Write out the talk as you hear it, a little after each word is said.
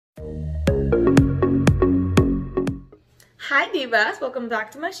Hi Divas, welcome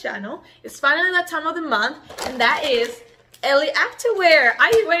back to my channel. It's finally that time of the month, and that is Ellie Activewear.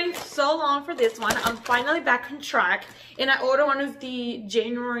 I waited so long for this one. I'm finally back on track, and I ordered one of the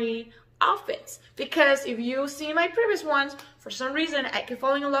January outfits because if you see my previous ones, for some reason I kept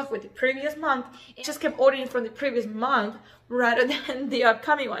falling in love with the previous month. I just kept ordering from the previous month rather than the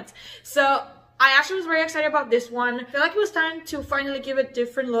upcoming ones. So I actually was very excited about this one. I feel like it was time to finally give a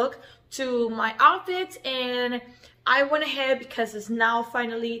different look to my outfits, and I went ahead because it's now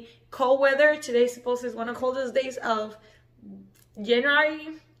finally cold weather. Today supposedly is one of the coldest days of January,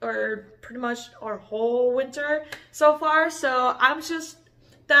 or pretty much our whole winter so far. So I'm just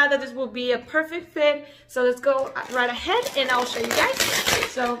thought that this will be a perfect fit. So let's go right ahead and I'll show you guys.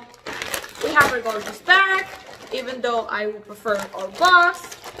 So we have our gorgeous bag, even though I would prefer our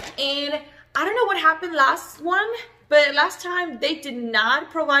box. And I don't know what happened last one, but last time they did not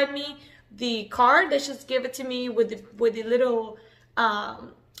provide me the card. They just gave it to me with the little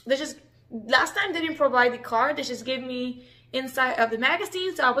last time they didn't provide the card. They just gave me inside of the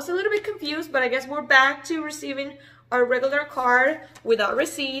magazine, so I was a little bit confused, but I guess we're back to receiving our regular card without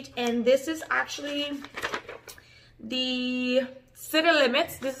receipt. And this is actually the City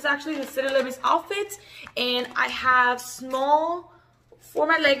Limits. This is actually the City Limits outfit, and I have small for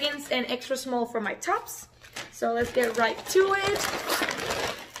my leggings and extra small for my tops. So let's get right to it.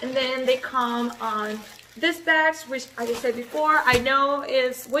 And then they come on this bags, which, like I said before, I know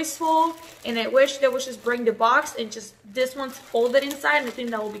is wasteful, and I wish they would just bring the box and just this one's folded inside, and I think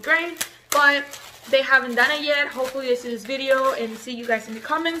that will be great, but they haven't done it yet. Hopefully they see this video and see you guys in the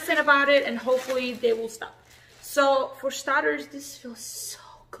comments and about it, and hopefully they will stop. So for starters, this feels so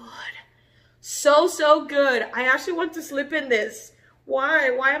good. So good. I actually want to slip in this. Why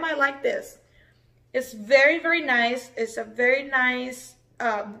am I like this? It's very nice. It's a very nice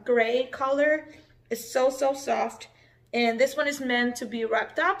gray color. It's so soft, and this one is meant to be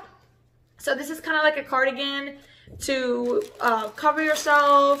wrapped up. So this is kind of like a cardigan to cover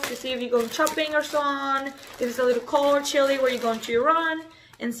yourself, to see if you're going shopping or so on, if it's a little cold or chilly where you're going to your run,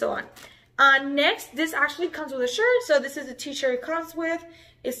 and so on. Next, this actually comes with a shirt. So this is the t-shirt it comes with.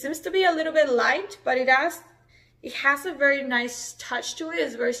 It seems to be a little bit light, but it has a very nice touch to it.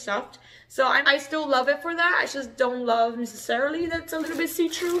 It's very soft. So I still love it for that. I just don't love necessarily that it's a little bit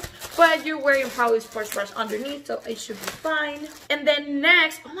see-through, but you're wearing probably sports bras underneath, so it should be fine. And then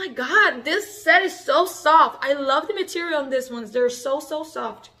next, oh my god, this set is so soft. I love the material on this one. They're so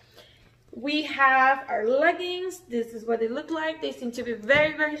soft. We have our leggings. This is what they look like. They seem to be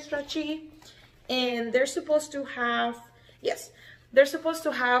very stretchy, and they're supposed to have, yes, they're supposed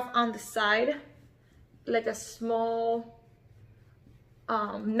to have on the side like a small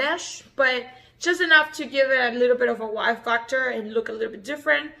mesh, but just enough to give it a little bit of a wow factor and look a little bit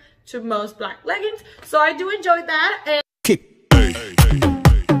different to most black leggings. So I do enjoy that. And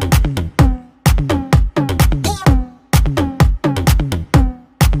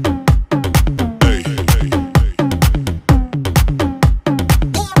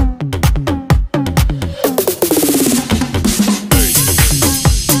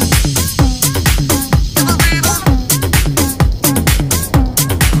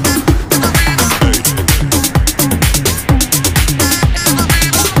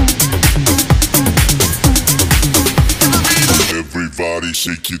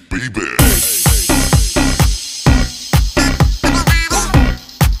shake it, baby.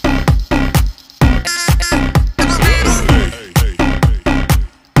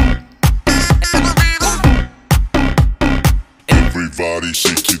 Everybody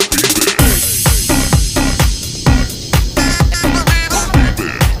shake it, baby.